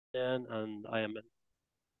and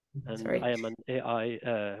Sorry. I am an AI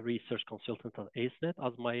research consultant at ACENET,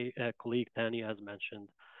 as my colleague Tanya has mentioned.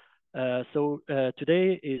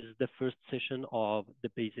 Today is the first session of the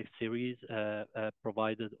basic series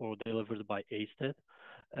provided or delivered by ACENET.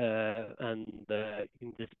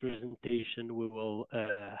 In this presentation, we will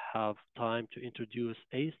have time to introduce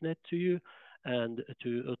ACENET to you and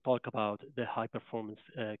to talk about the high performance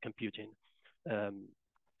computing. Um,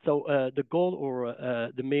 the goal or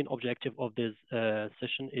the main objective of this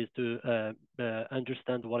session is to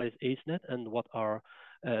understand what is ACENET and what are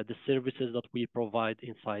the services that we provide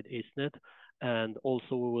inside ACENET. And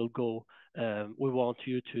also we want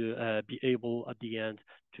you to be able at the end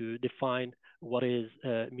to define what is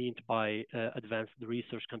meant by advanced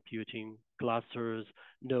research computing, clusters,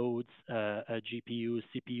 nodes, GPUs,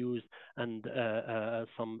 CPUs, and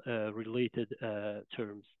some related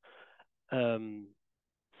terms. Um,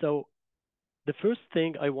 so the first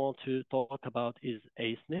thing I want to talk about is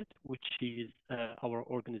ACENET, which is our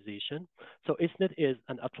organization. So ACENET is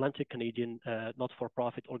an Atlantic Canadian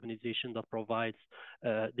not-for-profit organization that provides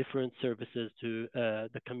different services to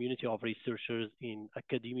the community of researchers in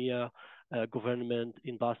academia, government,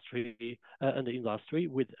 industry, and the industry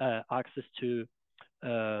with access to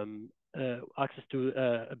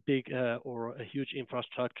a big or a huge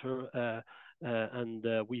infrastructure, and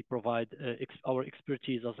we provide our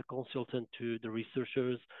expertise as a consultant to the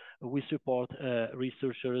researchers. We support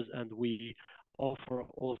researchers, and we offer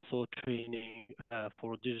also training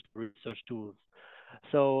for digital research tools.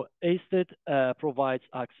 So ACENET provides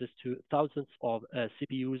access to thousands of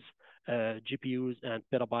CPUs, GPUs, and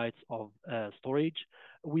petabytes of storage.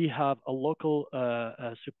 We have a local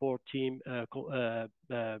support team that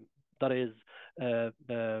is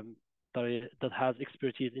that has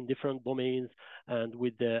expertise in different domains and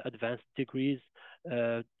with the advanced degrees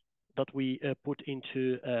that we put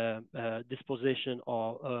into disposition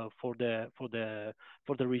for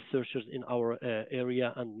the researchers in our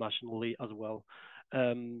area and nationally as well.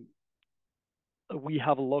 We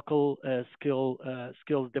have a local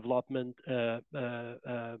skills development.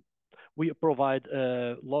 We provide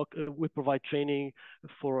training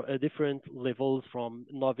for different levels from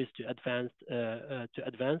novice to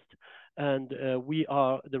advanced, and we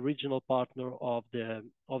are the regional partner of the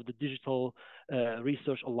Digital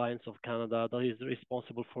Research Alliance of Canada that is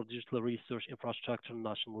responsible for digital research infrastructure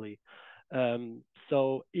nationally.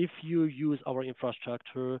 So if you use our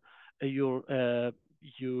infrastructure, you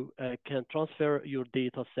can transfer your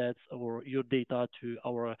data sets or your data to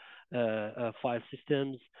our file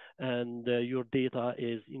systems, and your data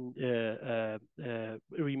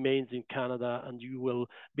remains in Canada, and you will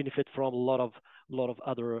benefit from a lot of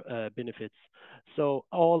other benefits. So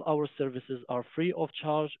all our services are free of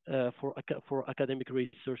charge for academic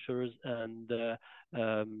researchers and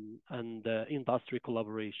industry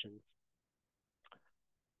collaborations.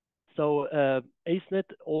 So ACENET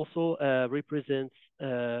also represents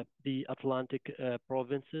the Atlantic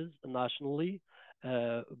provinces nationally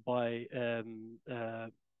by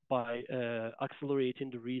accelerating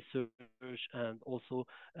the research and also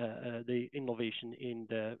the innovation in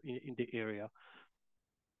the area.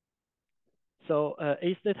 So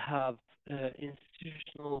ACENET have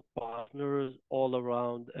institutional partners all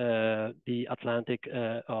around the Atlantic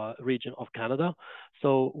region of Canada.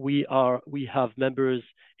 So we have members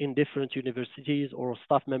in different universities or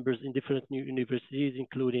staff members in different new universities,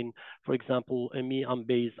 including, for example, me. I'm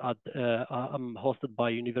hosted by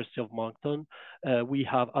University of Moncton. We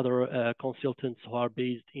have other consultants who are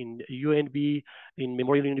based in UNB, in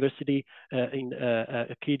Memorial University, in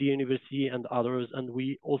Acadia University, and others. And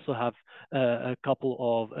we also have a couple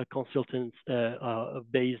of consultants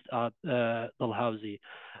based at Dalhousie.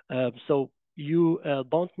 So you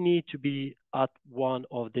don't need to be at one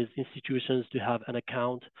of these institutions to have an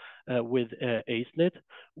account with ACENET.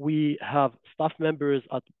 We have staff members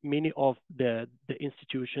at many of the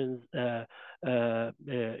institutions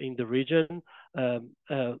in the region.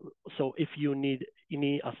 So if you need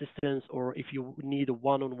any assistance or if you need a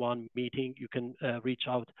one-on-one meeting, you can reach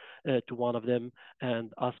out to one of them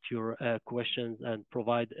and ask your questions and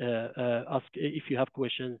ask if you have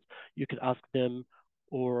questions, you can ask them,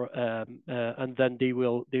 or and then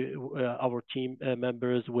our team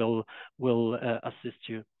members will assist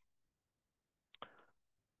you.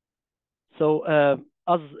 So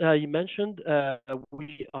as you mentioned,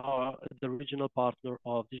 we are the regional partner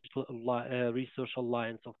of Digital Research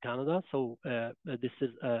Alliance of Canada. So this is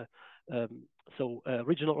So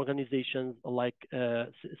regional organizations like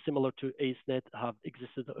similar to ACENET have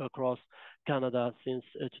existed across Canada since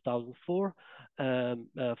 2004.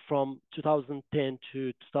 From 2010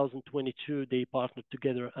 to 2022, they partnered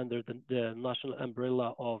together under the national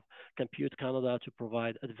umbrella of Compute Canada to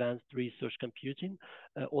provide advanced research computing,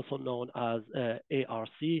 also known as ARC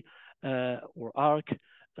or ARC.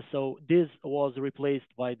 So this was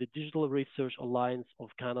replaced by the Digital Research Alliance of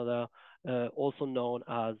Canada, also known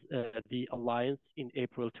as the Alliance in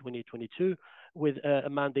April 2022, with a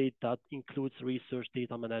mandate that includes research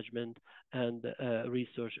data management and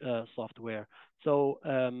research software. So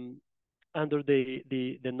under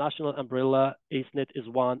the national umbrella, ACENET is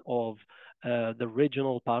one of the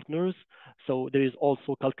regional partners. So there is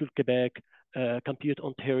also Calcul Quebec, Compute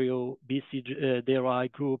Ontario, BC DRI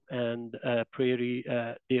Group, and Prairie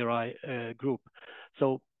DRI Group.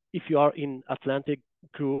 So if you are in Atlantic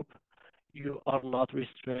Group, you are not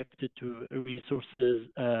restricted to resources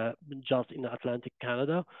just in Atlantic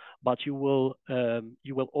Canada, but you will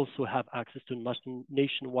also have access to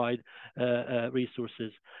nationwide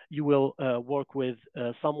resources. You will work with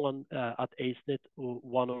someone at ACENET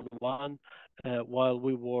one-on-one while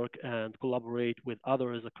we work and collaborate with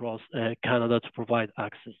others across Canada to provide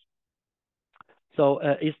access. So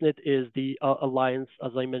ACENET is the alliance,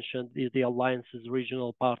 as I mentioned, the alliance's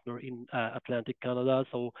regional partner in Atlantic Canada.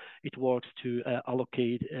 So it works to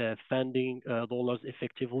allocate funding dollars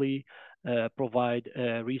effectively, provide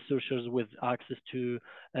researchers with access to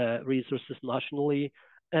resources nationally,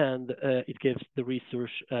 and it gives the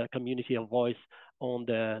research community a voice on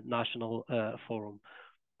the national forum.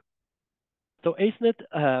 So ACENET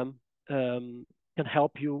can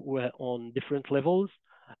help you on different levels.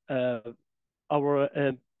 Our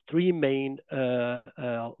three main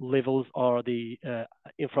levels are the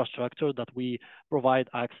infrastructure that we provide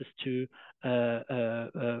access to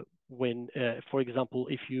when, for example,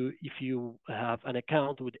 if you have an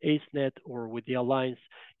account with ACENET or with the Alliance,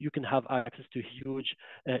 you can have access to huge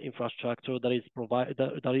infrastructure that is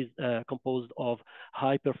composed of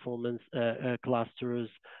high performance clusters,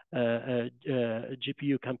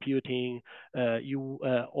 GPU computing. You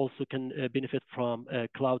also can benefit from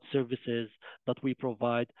cloud services that we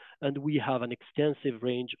provide, and we have an extensive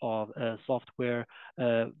range of software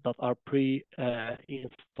that are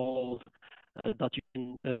pre-installed that you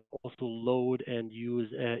can also load and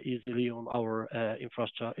use easily on our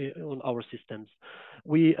infrastructure, on our systems.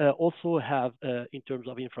 We also have, in terms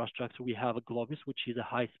of infrastructure, we have a Globus, which is a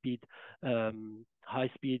high-speed and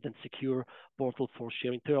secure portal for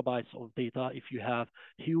sharing terabytes of data. If you have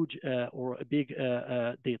huge or a big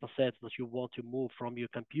data sets that you want to move from your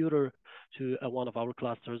computer to one of our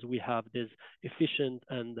clusters, we have this efficient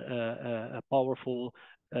and powerful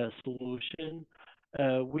solution.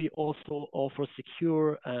 We also offer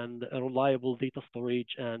secure and reliable data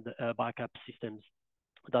storage and backup systems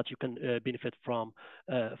that you can benefit from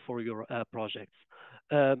for your projects.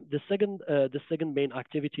 The second main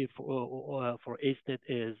activity for ACENET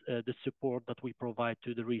is the support that we provide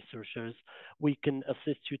to the researchers. We can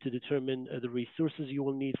assist you to determine the resources you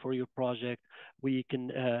will need for your project. We can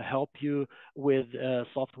help you with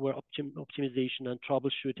software optimization and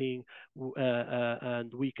troubleshooting,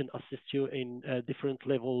 and we can assist you in different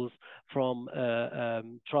levels from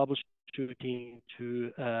troubleshooting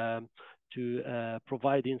to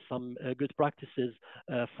providing some good practices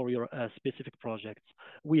for your specific projects.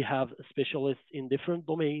 We have specialists in different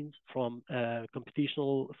domains, from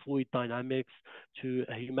computational fluid dynamics to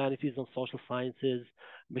humanities and social sciences,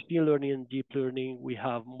 machine learning and deep learning. We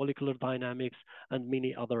have molecular dynamics and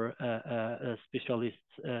many other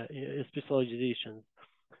specializations.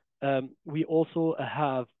 We also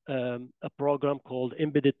have a program called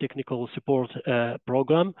Embedded Technical Support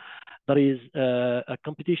Program. That is a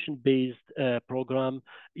competition-based program.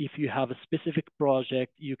 If you have a specific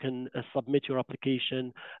project, you can submit your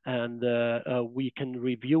application, and we can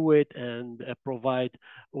review it and provide,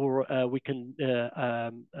 or we can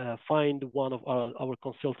find one of our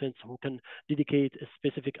consultants who can dedicate a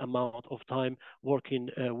specific amount of time working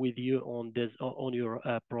with you on your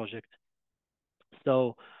project.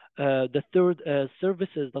 So the third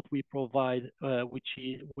services that we provide, which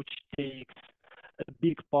takes a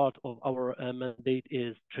big part of our mandate,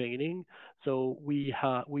 is training. So we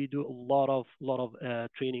do a lot of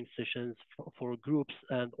training sessions for groups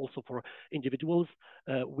and also for individuals.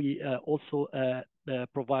 We also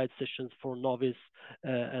provide sessions for novice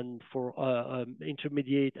and for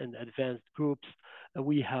intermediate and advanced groups.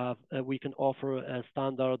 We can offer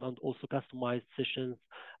standard and also customized sessions,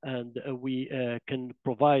 and we can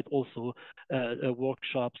provide also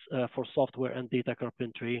workshops for software and data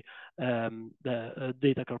carpentry,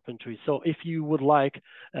 data carpentry. So if you would like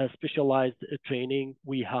specialized training,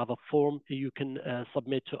 we have a form you can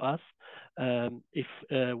submit to us. If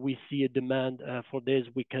we see a demand for this,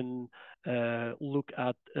 we can look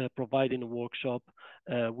at providing a workshop.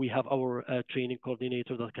 We have our training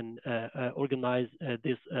coordinator that can organize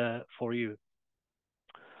this for you.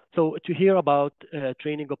 So to hear about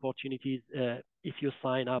training opportunities, if you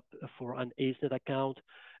sign up for an ACENET account,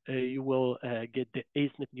 you will get the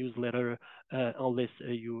ACENET newsletter unless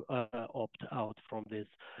you opt out from this.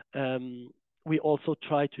 We also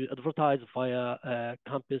try to advertise via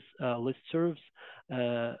campus listservs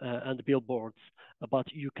and billboards, but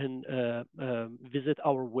you can visit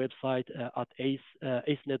our website at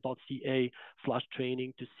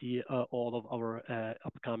acenet.ca/training to see all of our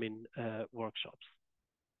upcoming workshops.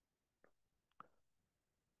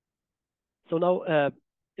 So now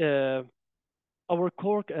our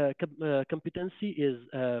core competency is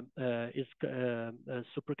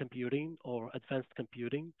supercomputing or advanced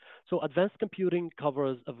computing. So advanced computing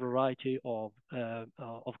covers a variety of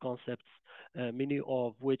concepts, many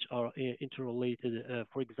of which are interrelated.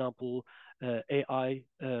 For example, AI,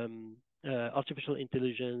 artificial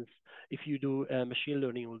intelligence. If you do machine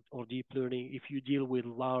learning or deep learning, if you deal with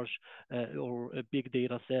large or big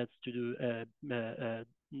data sets to do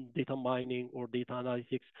data mining or data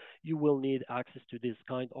analytics, you will need access to this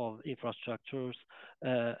kind of infrastructures.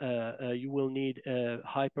 You will need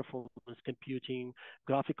high performance computing,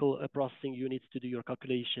 graphical processing units to do your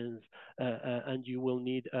calculations, and you will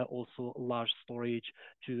need also large storage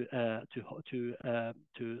to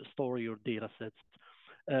store your data sets.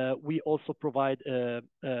 We also provide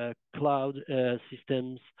cloud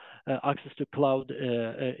systems, access to cloud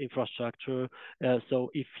infrastructure.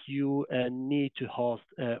 So if you need to host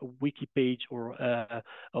a wiki page or a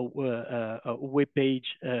web page,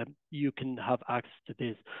 you can have access to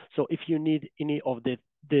this. So if you need any of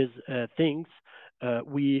these things,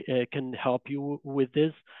 we can help you with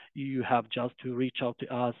this. You have just to reach out to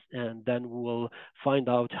us, and then we'll find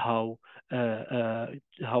out how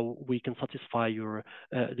we can satisfy your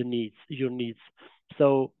needs.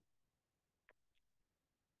 So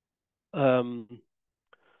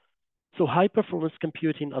so high performance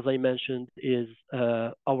computing, as I mentioned, is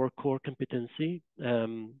our core competency.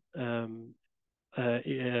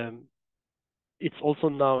 It's also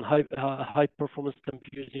known high performance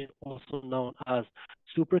computing, also known as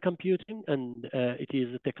supercomputing, and it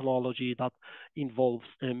is a technology that involves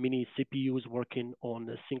many CPUs working on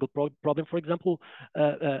a single problem. For example,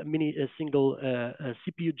 many single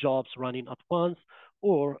CPU jobs running at once,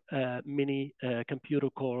 or many computer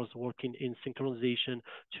cores working in synchronization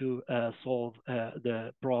to solve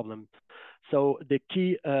the problem. So the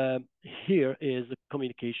key here is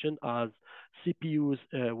communication, as CPUs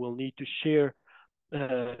will need to share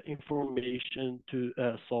information to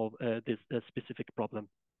solve this specific problem.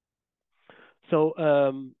 So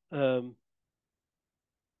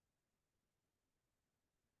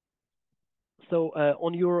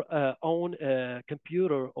on your own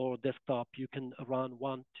computer or desktop, you can run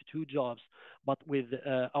 1 to 2 jobs, but with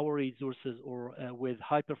our resources or with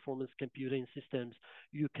high performance computing systems,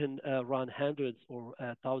 you can run hundreds or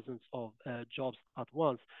thousands of jobs at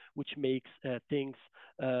once, which makes things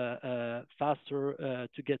faster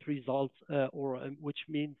to get results, or which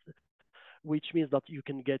means that you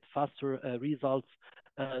can get faster results,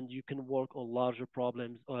 and you can work on larger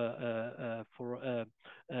problems for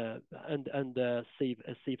and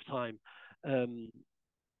save time.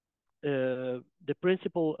 The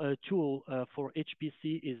principal tool for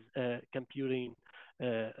HPC is computing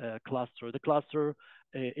cluster. The cluster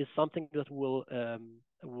is something that we'll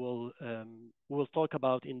talk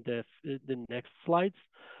about in the next slides.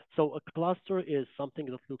 So a cluster is something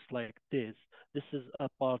that looks like this. This is a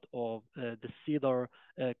part of the Cedar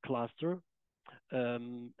cluster.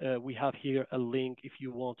 We have here a link if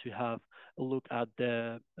you want to have a look at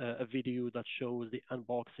a video that shows the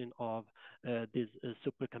unboxing of this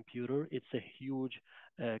supercomputer. It's a huge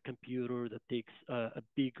computer that takes a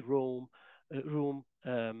big room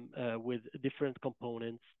with different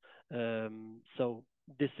components. So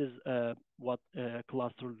this is what a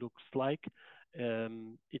cluster looks like.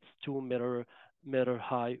 It's 2-meter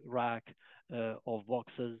high rack of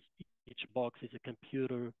boxes. Each box is a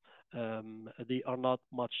computer. They are not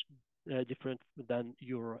much different than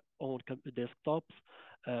your own desktops,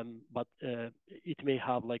 but it may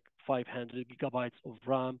have like 500 gigabytes of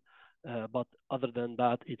RAM. But other than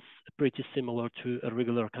that, it's pretty similar to a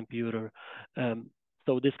regular computer. Um,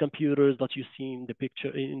 so these computers that you see in the picture,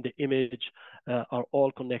 in the image, are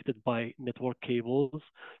all connected by network cables.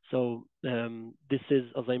 So this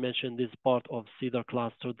is, as I mentioned, this part of Cedar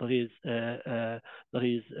cluster that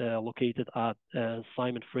is located at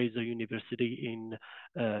Simon Fraser University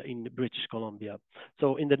in British Columbia.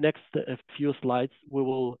 So in the next few slides, we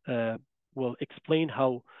will explain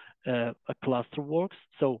how a cluster works.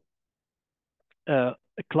 So a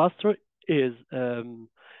cluster is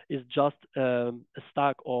just a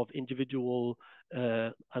stack of individual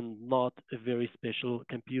and not very special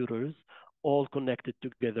computers, all connected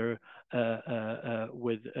together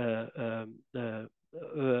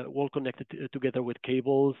all connected together with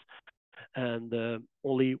cables, and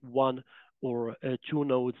only one or two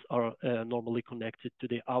nodes are normally connected to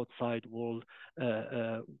the outside world,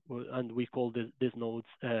 and we call these nodes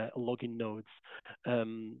login nodes.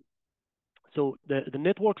 So the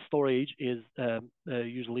network storage is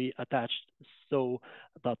usually attached so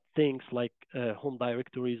that things like home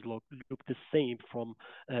directories look the same from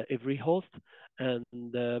every host. And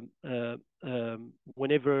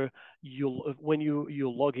whenever when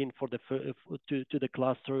you log in for to the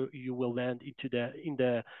cluster, you will land into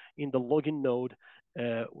the login node,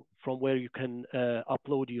 from where you can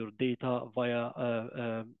upload your data via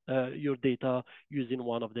your data using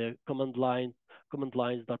one of the command lines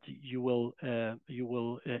that you will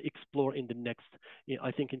explore in the next,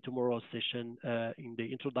 I think, in tomorrow's session, in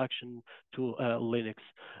the introduction to Linux.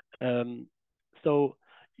 Um, so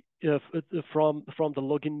from the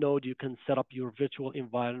login node, you can set up your virtual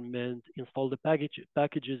environment, install the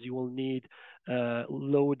packages you will need,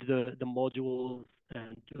 load the modules,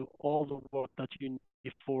 and do all the work that you need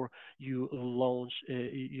before you launch,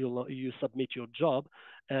 you submit your job.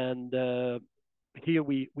 And here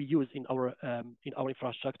we use in our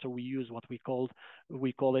infrastructure, we use what we call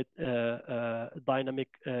it dynamic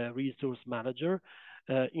resource manager.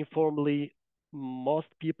 Informally, most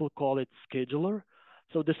people call it scheduler.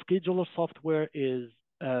 So the scheduler software is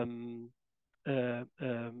in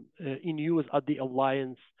use at the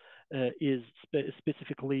Alliance, is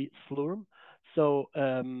specifically Slurm. So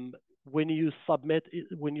when you submit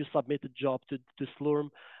a job to Slurm,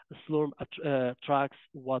 Slurm tracks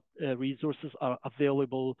what resources are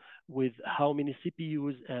available, with how many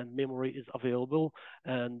CPUs and memory is available,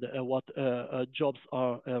 and what jobs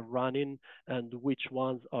are running, and which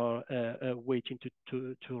ones are waiting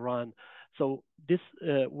to run. So this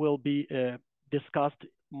will be discussed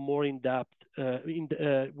more in depth.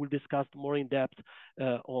 We'll discuss more in depth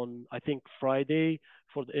on, I think, Friday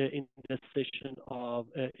in the session of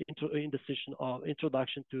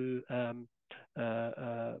introduction to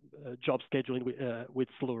job scheduling with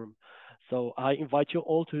Slurm. So I invite you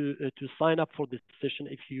all to sign up for this session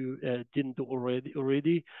if you didn't do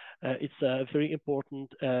already. It's a very important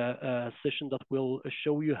session that will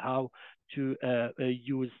show you how to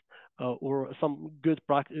use or some best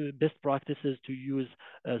practices to use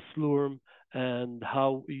Slurm, and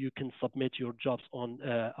how you can submit your jobs on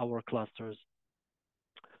our clusters.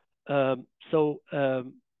 Um, so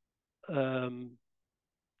um, um,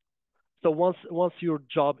 So once your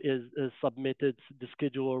job is submitted, the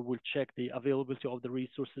scheduler will check the availability of the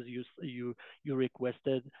resources you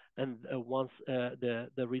requested, and once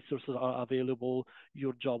the resources are available,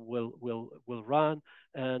 your job will run.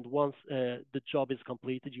 And once the job is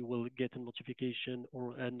completed, you will get a notification,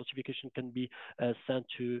 or a notification can be sent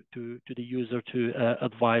to the user to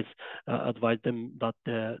advise them that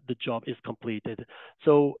the job is completed.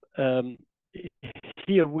 So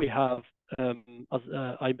here we have, as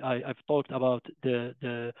I've talked about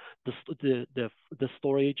the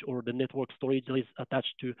storage, or the network storage that is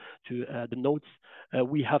attached to the nodes.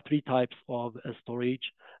 We have three types of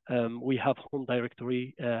storage. We have home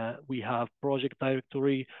directory, we have project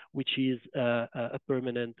directory, which is a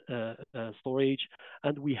permanent storage,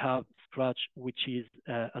 and we have Scratch, which is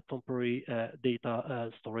a temporary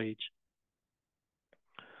data storage.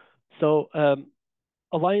 So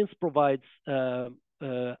Alliance provides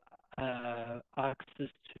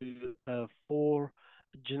access to 4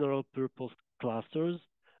 general purpose clusters,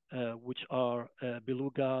 which are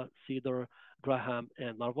Beluga, Cedar, Graham,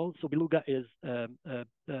 and Narwhal. So Beluga is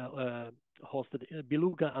hosted.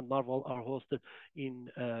 Beluga and Narwhal are hosted in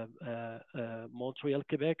Montreal,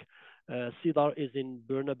 Quebec. Cedar is in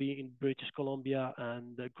Burnaby in British Columbia,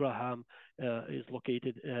 and Graham is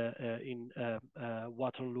located in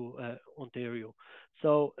Waterloo, Ontario.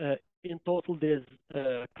 So in total, these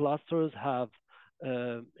clusters uh,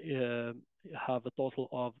 uh, have a total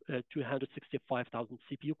of 265,000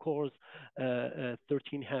 CPU cores,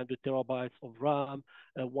 1,300 terabytes of RAM,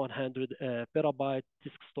 100 petabyte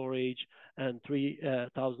disk storage, and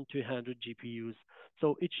 3,200 GPUs.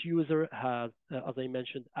 So each user has, as I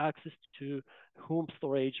mentioned, access to home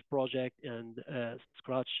storage project and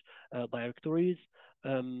Scratch directories.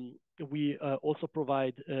 Um, we also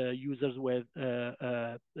provide users with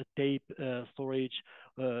tape storage,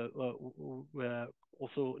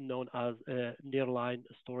 also known as nearline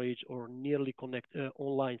storage or nearly connect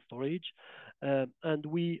online storage. And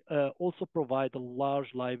we also provide a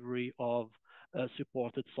large library of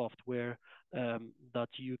supported software that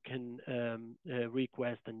you can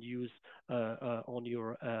request and use on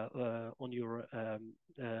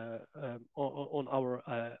our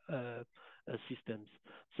systems.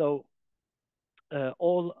 So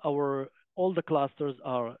all the clusters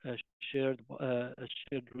are shared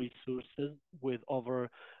resources with over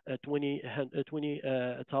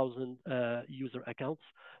 20,000 user accounts.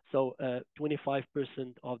 So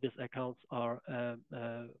 25% of these accounts are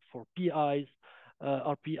for PIs,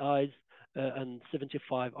 and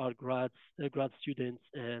 75 are grad students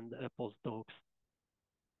and postdocs.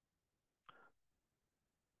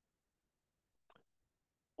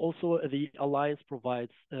 Also, the Alliance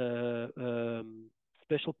provides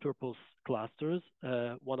special purpose clusters.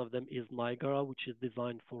 One of them is Niagara, which is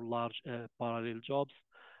designed for large parallel jobs.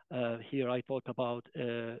 Here I talk about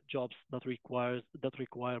jobs that require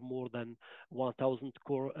more than 1,000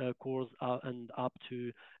 cores and up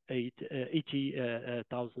to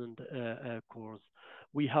 80,000 cores.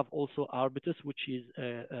 We have also Arbitus, which is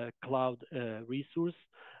a cloud resource,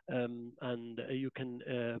 and you can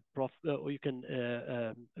request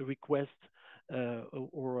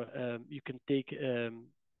or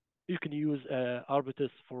you can use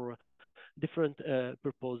Arbitus for different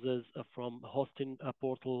purposes, from hosting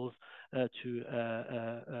portals to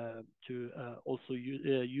also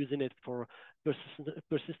using it for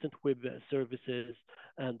persistent web services,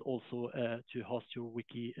 and also to host your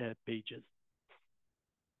wiki pages.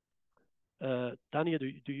 Tanya,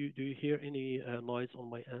 do you hear any noise on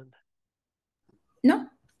my end? No,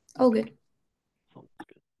 all good. Sounds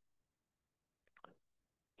good.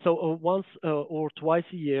 So once or twice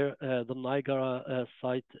a year, the Niagara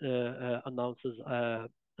site announces a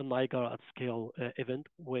Niagara at scale event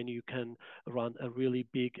when you can run a really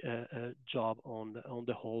big job on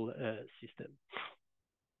the whole system.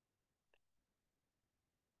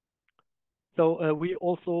 So we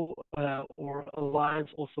also, or Alliance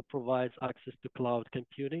also provides access to cloud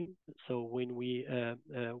computing. So when we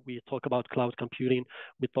talk about cloud computing,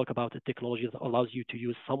 we talk about a technology that allows you to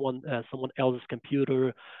use someone else's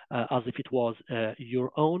computer as if it was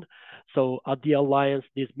your own. So at the Alliance,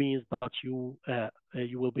 this means that you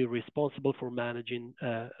will be responsible for managing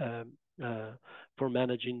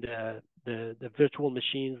the virtual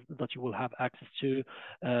machines that you will have access to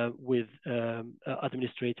with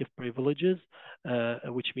administrative privileges,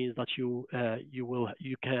 which means that you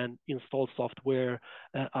can install software,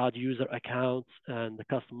 add user accounts, and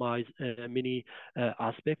customize many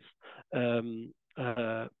aspects.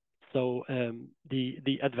 So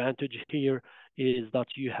the advantage here is that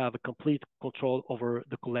you have a complete control over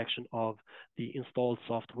the collection of the installed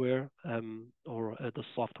software or the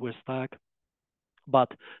software stack.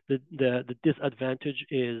 But the disadvantage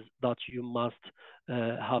is that you must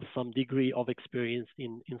have some degree of experience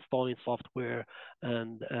in installing software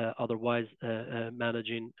and otherwise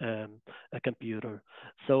managing a computer.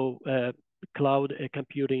 So cloud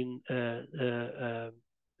computing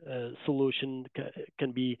solution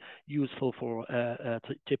can be useful for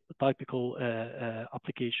typical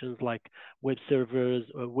applications like web servers,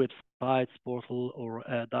 or websites, portal, or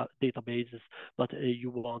databases that you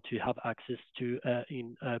want to have access to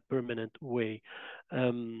in a permanent way.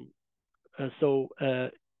 So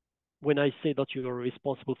when I say that you are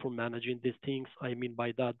responsible for managing these things, I mean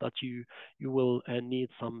by that you will need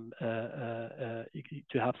some to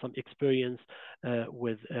have some experience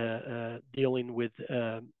with dealing with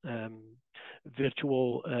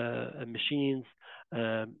virtual machines,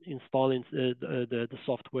 installing the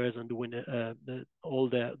softwares, and doing all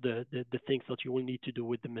the things that you will need to do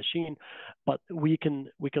with the machine. But we can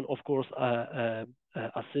of course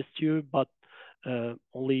assist you, but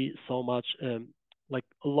only so much. Like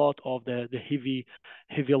a lot of the heavy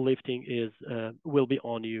lifting will be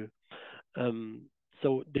on you.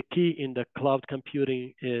 So the key in the cloud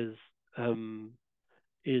computing is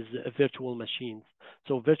virtual machines.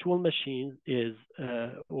 So virtual machines is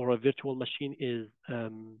or a virtual machine is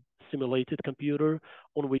simulated computer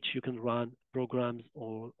on which you can run programs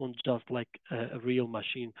or on just like a real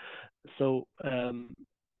machine. So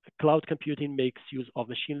cloud computing makes use of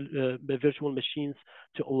virtual machines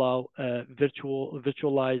to allow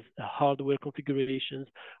virtualized hardware configurations,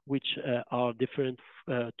 which are different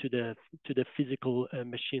to the physical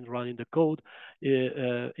machine running the code.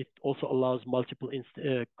 It also allows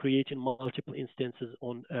creating multiple instances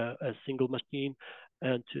on a single machine,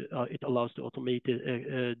 and it allows to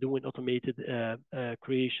doing automated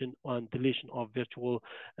creation and deletion of virtual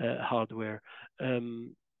hardware.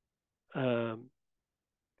 Um, um,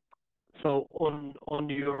 so on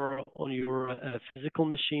your physical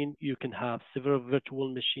machine, you can have several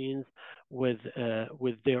virtual machines with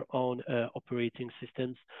their own operating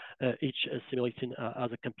systems, each simulating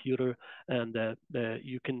as a computer, and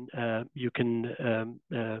you can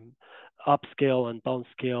upscale and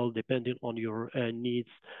downscale depending on your needs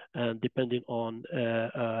and depending on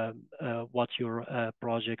what your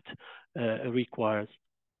project requires.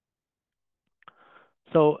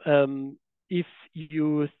 So if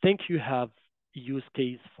you think you have use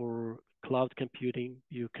case for cloud computing,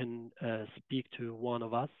 you can speak to one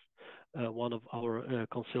of us, one of our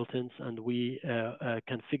consultants, and we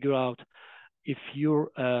can figure out if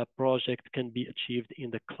your project can be achieved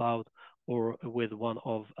in the cloud or with one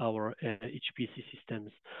of our HPC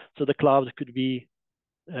systems. So the cloud could be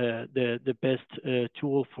the best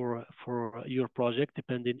tool for your project,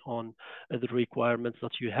 depending on the requirements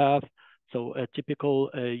that you have. So typical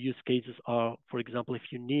use cases are, for example,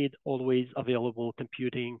 if you need always available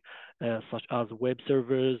computing, such as web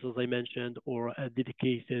servers, as I mentioned, or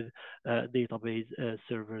dedicated database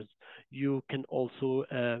servers. You can also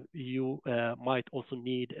might also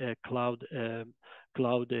need cloud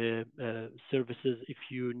services if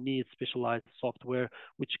you need specialized software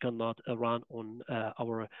which cannot run on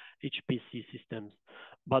our HPC systems.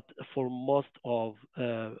 But for most of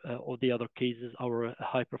the other cases, our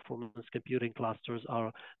high performance computing clusters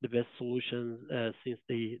are the best solutions since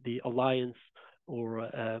the Alliance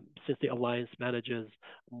since the Alliance manages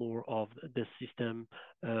more of the system,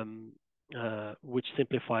 which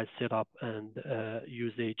simplifies setup and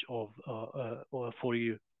usage of for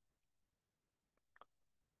you.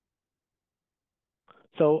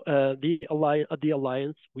 So the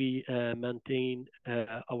Alliance, we maintain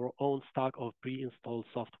our own stack of pre-installed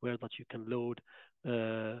software that you can load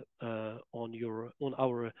on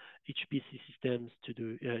our HPC systems to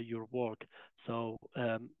do your work. So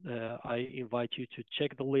I invite you to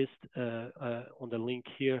check the list on the link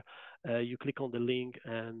here. You click on the link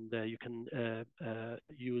and you can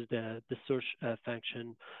use the search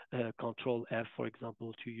function, Control F, for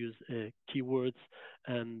example, to use keywords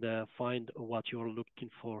and find what you're looking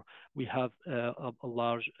for. We have a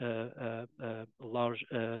large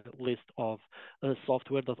list of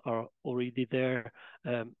software that are already there,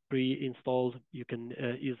 pre-installed. You can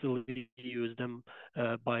easily use them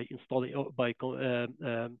by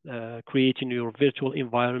creating your virtual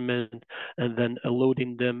environment and then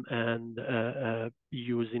loading them and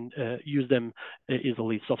use them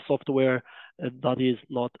easily. So software that is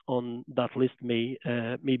not on that list may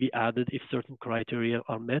be added if certain criteria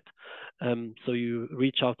are met. So you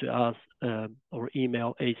reach out to us or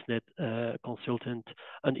email ACENET consultant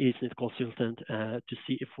and ACENET consultant to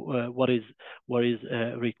see if what is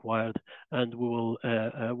required, and we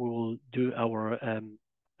will do our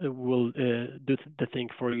we'll do the thing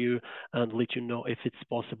for you and let you know if it's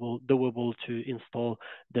doable to install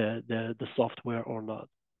the software or not.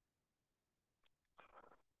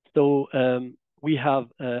 So we have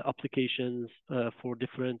applications for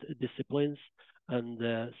different disciplines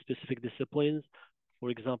and specific disciplines. For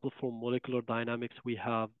example, for molecular dynamics, we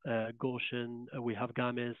have Gaussian, we have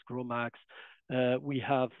GAMES, GROMACS. We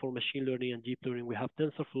have for machine learning and deep learning, we have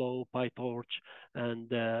TensorFlow, PyTorch, and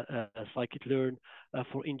scikit-learn.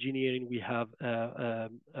 For engineering, we have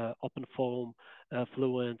OpenFOAM,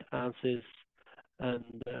 Fluent, ANSYS,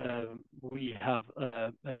 and we have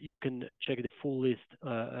you can check the full list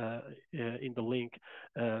in the link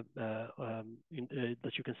that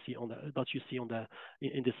you see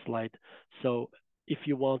in this slide. So if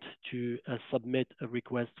you want to submit a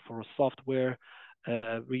request for software,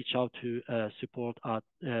 reach out to support at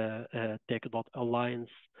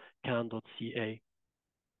tech.alliancecan.ca.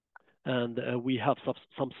 And we have some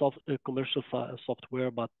commercial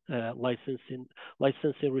software, but licensing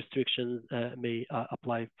restrictions may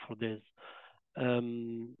apply for this.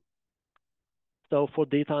 So for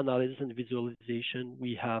data analysis and visualization,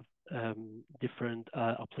 we have different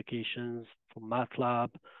applications for MATLAB,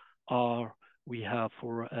 R, We have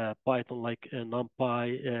for Python like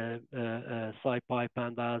NumPy, SciPy,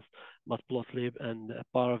 Pandas, Matplotlib, and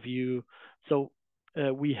ParaView. So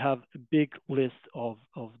we have a big list of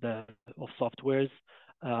softwares.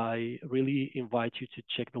 I really invite you to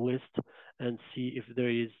check the list and see if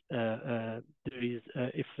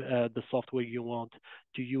if the software you want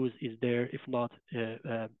to use is there. If not,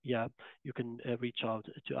 yeah, you can reach out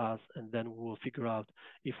to us, and then we will figure out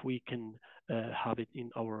if we can have it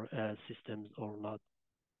in our systems or not.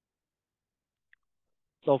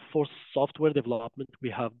 So for software development,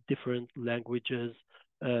 we have different languages,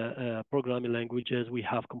 programming languages. We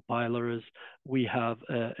have compilers. We have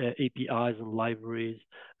APIs and libraries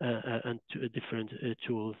and different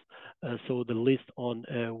tools. So the list on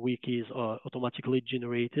wikis are automatically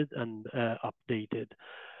generated and updated.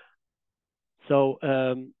 So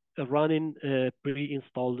running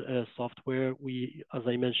pre-installed software, as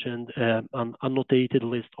I mentioned, an annotated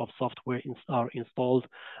list of software are installed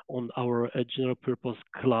on our general purpose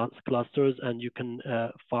clusters, and you can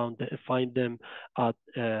find them at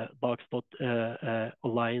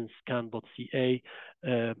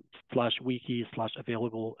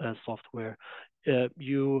docs.alliance/wiki/available software.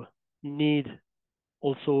 You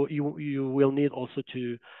will need also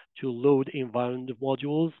to load environment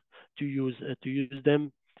modules to use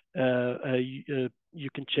them. You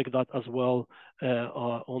can check that as well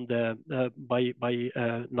on the by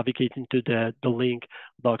navigating to the link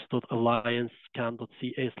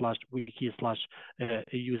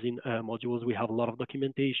docs.alliance/can.ca/wiki/using modules. We have a lot of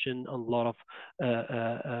documentation and a lot of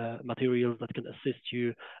materials that can assist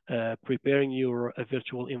you preparing your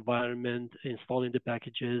virtual environment, installing the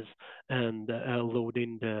packages, and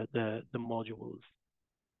loading the modules.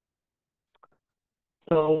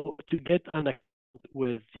 So to get an account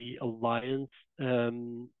with the Alliance,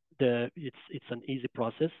 it's an easy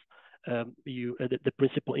process. The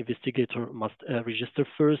principal investigator must register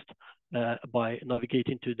first by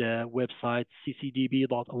navigating to the website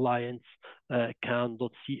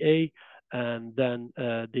ccdb.alliance.can.ca, and then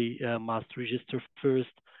they must register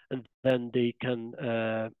first, and then they can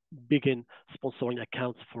begin sponsoring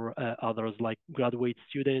accounts for others like graduate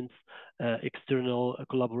students, external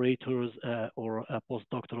collaborators, or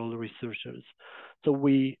postdoctoral researchers. So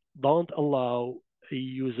we don't allow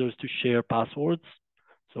users to share passwords.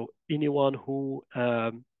 So anyone who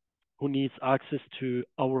needs access to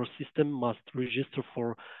our system must register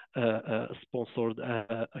for a sponsored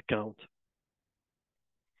account.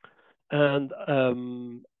 And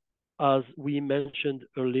as we mentioned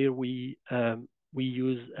earlier, we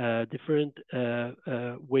use different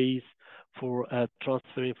ways for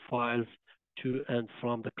transferring files to and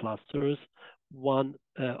from the clusters. One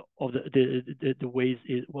of the ways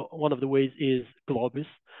is Globus,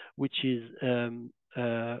 which is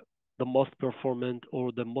the most performant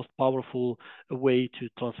or the most powerful way to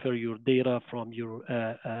transfer your data from your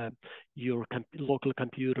local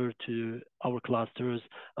computer to our clusters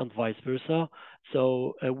and vice versa.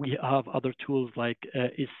 So we have other tools like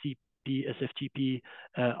SCP, SFTP,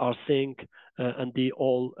 rsync, and they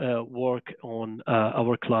all work on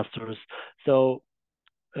our clusters. So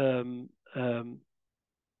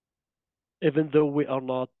even though we are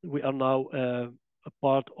now a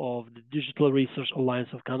part of the Digital Research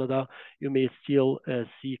Alliance of Canada, you may still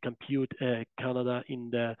see Compute Canada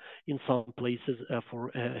in some places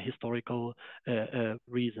for historical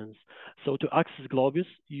reasons. So to access Globus,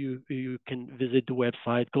 you can visit the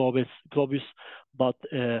website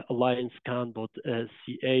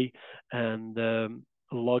globus.alliancecan.ca and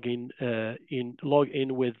log in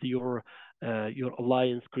with your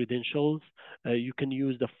Alliance credentials. You can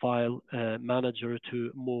use the file manager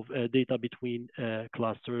to move data between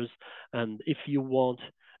clusters. And if you want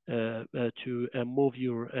to move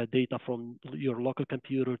your data from your local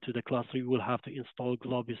computer to the cluster, you will have to install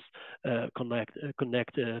Globus Connect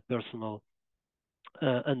Personal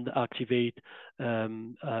and activate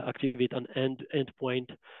an endpoint,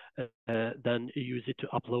 then use it to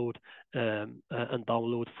upload and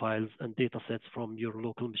download files and data sets from your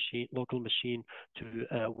local machine to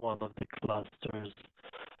one of the clusters.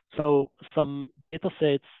 So some data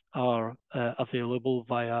sets are available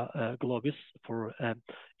via Globus for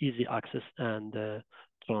easy access and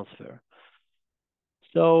transfer.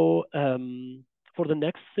 So for the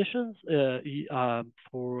next sessions,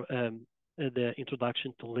 for the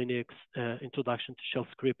introduction to Linux, introduction to shell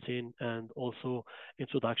scripting, and also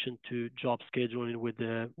introduction to job scheduling with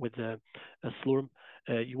the Slurm,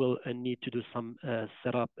 you will need to do some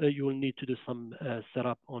setup. You will need to do some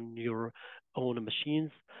setup on your own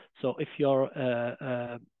machines. So if you're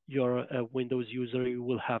you're a Windows user, you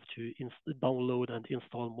will have to download and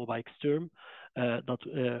install MobaXterm,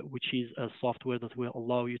 which is a software that will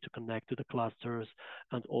allow you to connect to the clusters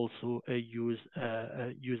and also use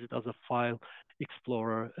it as a file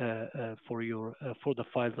explorer for the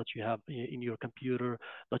files that you have in your computer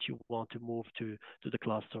that you want to move to the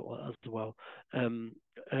cluster as well.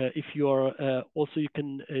 If you are also, you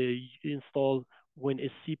can install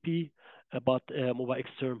WinSCP, but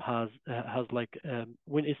MobaXterm has like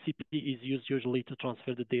WinSCP is used usually to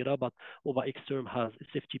transfer the data, but MobaXterm has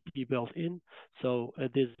SFTP built in. So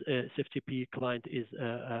this SFTP client is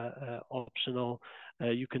optional.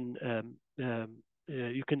 You can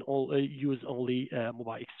use only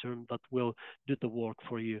MobaXterm that will do the work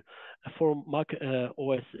for you. For Mac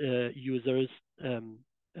OS users,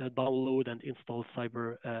 download and install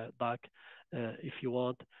CyberDAC if you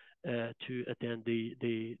want to attend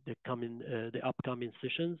the upcoming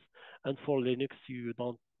sessions. And for Linux, you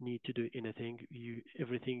don't need to do anything.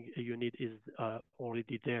 Everything you need is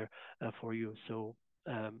already there for you. So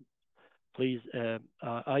please,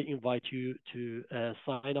 I invite you to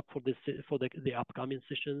sign up for the upcoming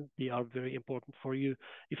sessions. They are very important for you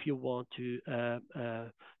if you want to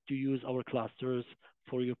use our clusters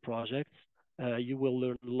for your projects. You will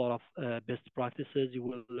learn a lot of best practices. You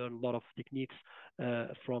will learn a lot of techniques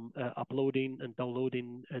from uploading and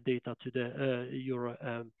downloading data to your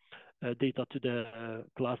data to the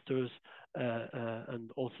clusters,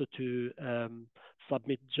 and also to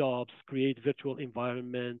submit jobs, create virtual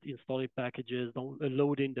environment, installing packages,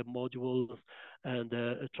 loading the modules, and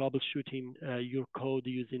troubleshooting your code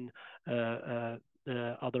using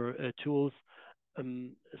other tools.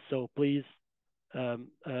 So please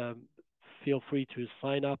feel free to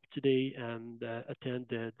sign up today and attend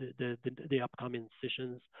the upcoming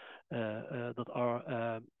sessions that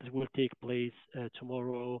will take place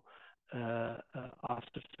tomorrow,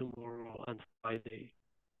 after tomorrow, and Friday.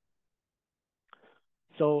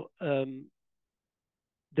 So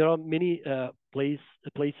there are many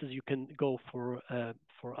places you can go for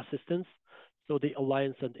assistance. So the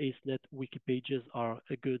Alliance and ACENET wiki pages are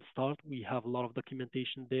a good start. We have a lot of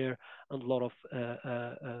documentation there and a lot of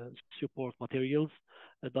support materials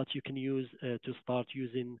that you can use to start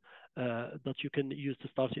using,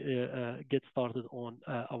 get started on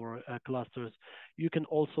our clusters. You can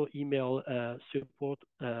also email support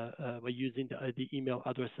by using the email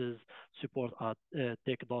addresses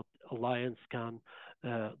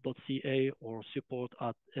support@tech.alliancescan.ca or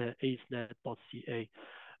support@acenet.ca.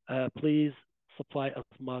 Please supply as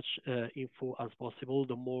much info as possible.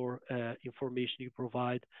 The more information you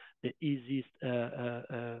provide, the easiest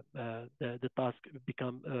the task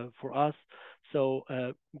become for us. So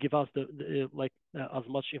give us as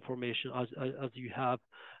much information as you have,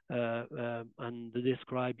 and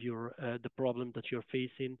describe the problem that you're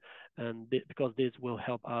facing, and because this will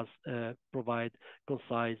help us provide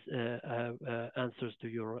concise answers to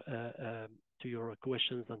your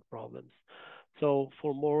questions and problems. So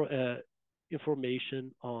for more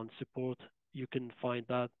information on support, you can find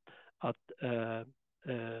that at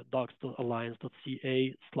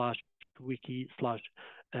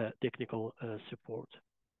docs.alliance.ca/wiki/technical support.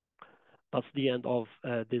 That's the end of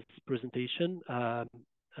this presentation. And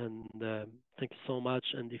thank you so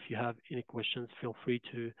much. And if you have any questions, feel free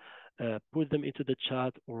to put them into the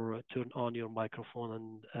chat or turn on your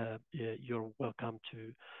microphone, and you're welcome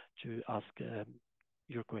to ask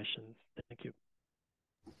your questions. Thank you.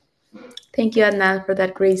 Thank you, Adnan, for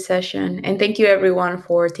that great session. And thank you, everyone,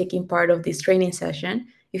 for taking part of this training session.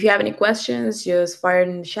 If you have any questions, just fire it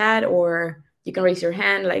in the chat, or you can raise your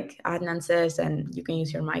hand like Adnan says, and you can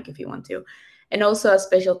use your mic if you want to. And also a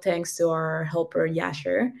special thanks to our helper,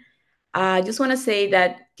 Yasher. I just want to say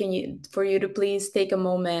that for you to please take a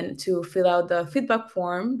moment to fill out the feedback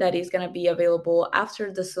form that is going to be available after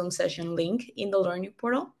the Zoom session link in the learning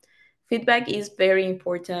portal. Feedback is very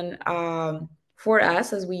important for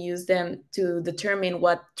us, as we use them to determine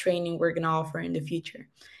what training we're going to offer in the future.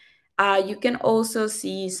 You can also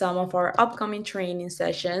see some of our upcoming training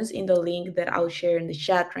sessions in the link that I'll share in the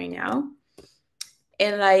chat right now.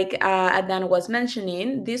 And like Adnan was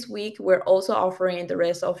mentioning, this week we're also offering the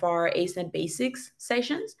rest of our ACENET Basics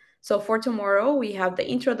sessions. So for tomorrow, we have the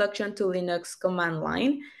Introduction to Linux Command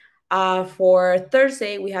Line. For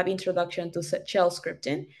Thursday, we have Introduction to Shell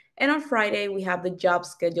Scripting. And on Friday, we have the Job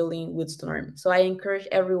Scheduling with Storm. So I encourage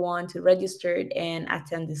everyone to register and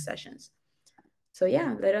attend these sessions. So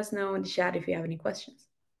yeah, let us know in the chat if you have any questions.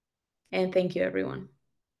 And thank you, everyone.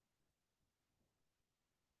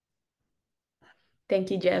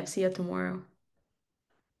 Thank you, Jeff. See you tomorrow.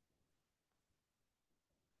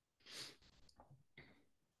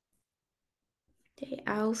 Okay,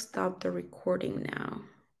 I'll stop the recording now.